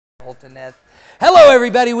Holtoneth. Hello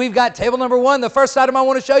everybody, we've got table number one. The first item I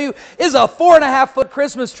want to show you is a 4.5-foot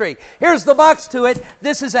Christmas tree. Here's the box to it.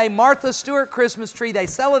 This is a Martha Stewart Christmas tree. They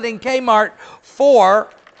sell it in Kmart for,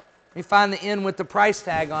 let me find the end with the price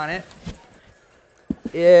tag on it.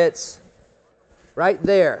 It's right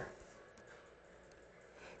there.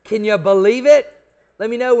 Can you believe it? Let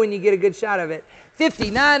me know when you get a good shot of it.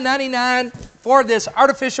 $59.99 for this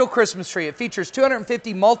artificial Christmas tree. It features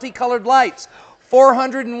 250 multicolored lights,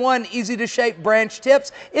 401 easy-to-shape branch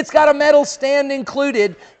tips. It's got a metal stand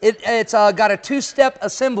included. It's got a two-step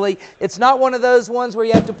assembly. It's not one of those ones where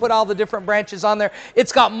you have to put all the different branches on there.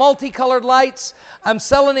 It's got multicolored lights. I'm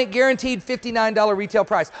selling it guaranteed $59 retail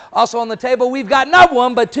price. Also on the table, we've got not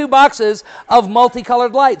one, but two boxes of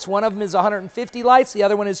multicolored lights. One of them is 150 lights. The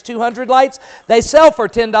other one is 200 lights. They sell for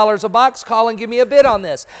 $10 a box. Call and give me a bid on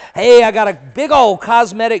this. Hey, I got a big old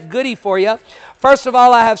cosmetic goodie for you. First of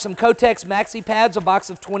all, I have some Kotex Maxi pads, a box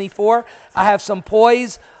of 24. I have some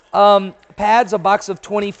Poise pads, a box of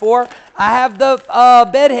 24. I have the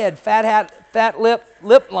Bedhead Fat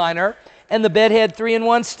Lip Liner and the Bedhead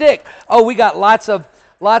 3-in-1 stick. Oh, we got lots of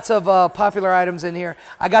popular items in here.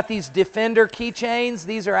 I got these Defender keychains.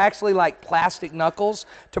 These are actually like plastic knuckles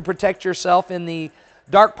to protect yourself in the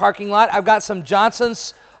dark parking lot. I've got some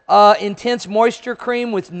Johnson's Intense Moisture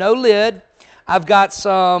Cream with no lid. I've got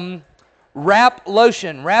some Wrap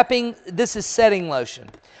lotion. This is setting lotion.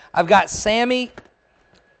 I've got Sammy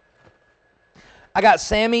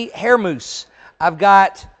hair mousse. I've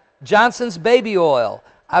got Johnson's baby oil.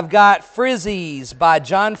 I've got Frizzies by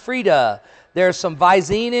John Frieda. There's some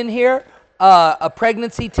Visine in here, a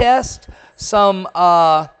pregnancy test, some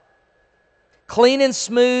Clean and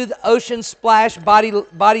Smooth Ocean Splash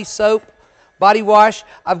body soap, body wash.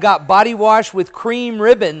 I've got body wash with cream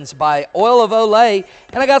ribbons by Oil of Olay.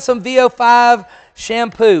 And I got some VO5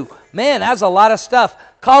 shampoo. Man, that's a lot of stuff.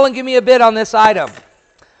 Call and give me a bid on this item.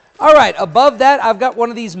 All right, above that, I've got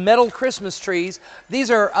one of these metal Christmas trees.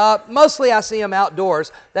 These are, mostly I see them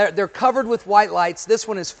outdoors. They're covered with white lights. This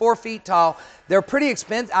one is 4 feet tall. They're pretty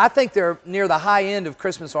expensive. I think they're near the high end of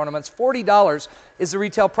Christmas ornaments. $40 is the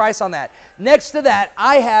retail price on that. Next to that,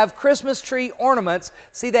 I have Christmas tree ornaments.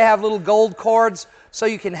 See, they have little gold cords so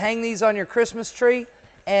you can hang these on your Christmas tree.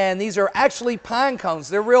 And these are actually pine cones.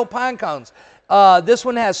 They're real pine cones. This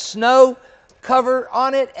one has snow cover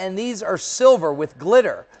on it, and these are silver with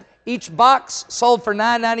glitter. Each box sold for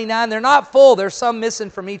 $9.99. They're not full. There's some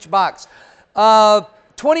missing from each box.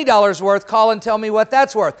 $20 worth. Call and tell me what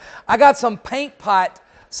that's worth. I got some paint pot,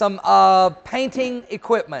 some painting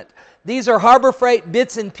equipment. These are Harbor Freight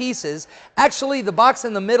bits and pieces. Actually, the box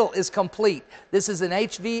in the middle is complete. This is an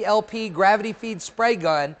HVLP gravity feed spray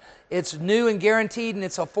gun. It's new and guaranteed, and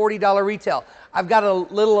it's a $40 retail. I've got a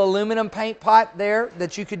little aluminum paint pot there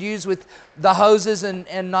that you could use with the hoses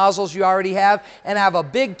and nozzles you already have. And I have a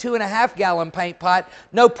big 2.5-gallon paint pot,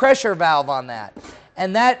 no pressure valve on that.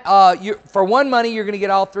 And that, for one money, you're going to get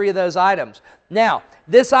all three of those items. Now,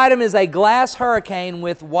 this item is a glass hurricane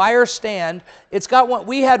with wire stand. It's got one.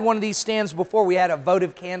 We had one of these stands before. We had a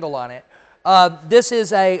votive candle on it. This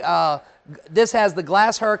has the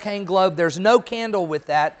glass hurricane globe. There's no candle with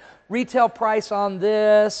that. Retail price on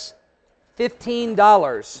this,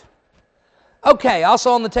 $15. Okay,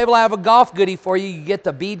 also on the table I have a golf goodie for you. You get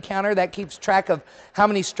the bead counter. That keeps track of how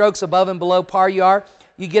many strokes above and below par you are.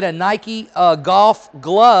 You get a Nike golf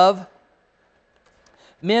glove,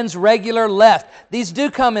 men's regular left. These do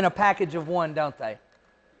come in a package of one, don't they?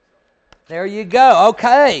 There you go.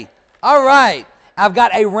 Okay. All right. I've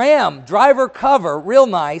got a Ram driver cover, real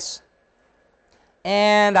nice.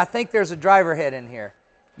 And I think there's a driver head in here.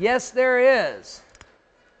 Yes, there is.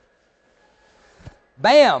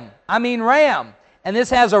 Bam! I mean Ram. And this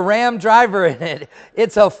has a Ram driver in it.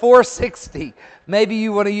 It's a 460. Maybe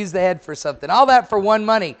you want to use the head for something. All that for one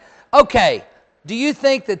money. Okay. Do you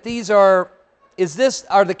think that these are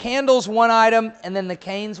the candles one item and then the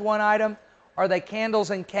canes one item? Are they candles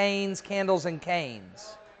and canes, candles and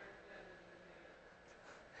canes?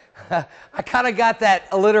 I kind of got that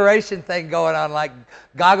alliteration thing going on, like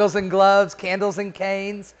goggles and gloves, candles and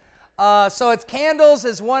canes. So it's candles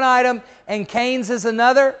is one item and canes is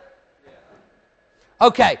another?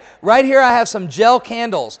 Okay, right here I have some gel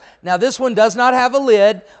candles. Now this one does not have a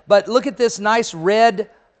lid, but look at this nice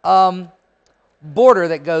red border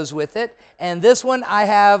that goes with it. And this one I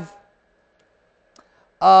have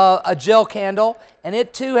a gel candle, and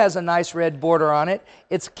it too has a nice red border on it.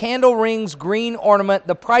 It's Candle Rings green ornament.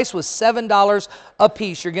 The price was $7 a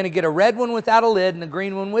piece. You're going to get a red one without a lid and a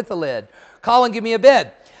green one with a lid. Call and give me a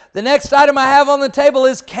bid. The next item I have on the table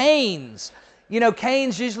is canes. You know,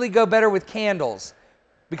 canes usually go better with candles.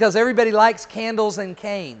 because everybody likes candles and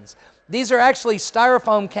canes. These are actually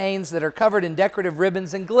styrofoam canes that are covered in decorative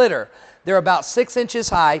ribbons and glitter. They're about 6 inches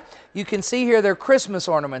high. You can see here they're Christmas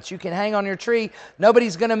ornaments. You can hang on your tree.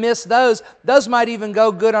 Nobody's going to miss those. Those might even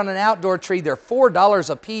go good on an outdoor tree. They're $4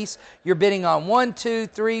 a piece. You're bidding on 1, 2,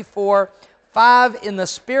 3, 4, 5 in the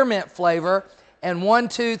spearmint flavor, and 1,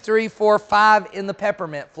 2, 3, 4, 5 in the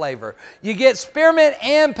peppermint flavor. You get spearmint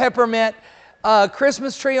and peppermint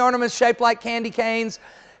Christmas tree ornaments shaped like candy canes.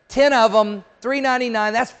 10 of them,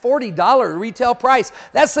 $3.99. That's $40 retail price.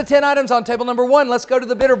 That's the 10 items on table number 1. Let's go to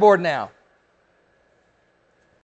the bidder board now.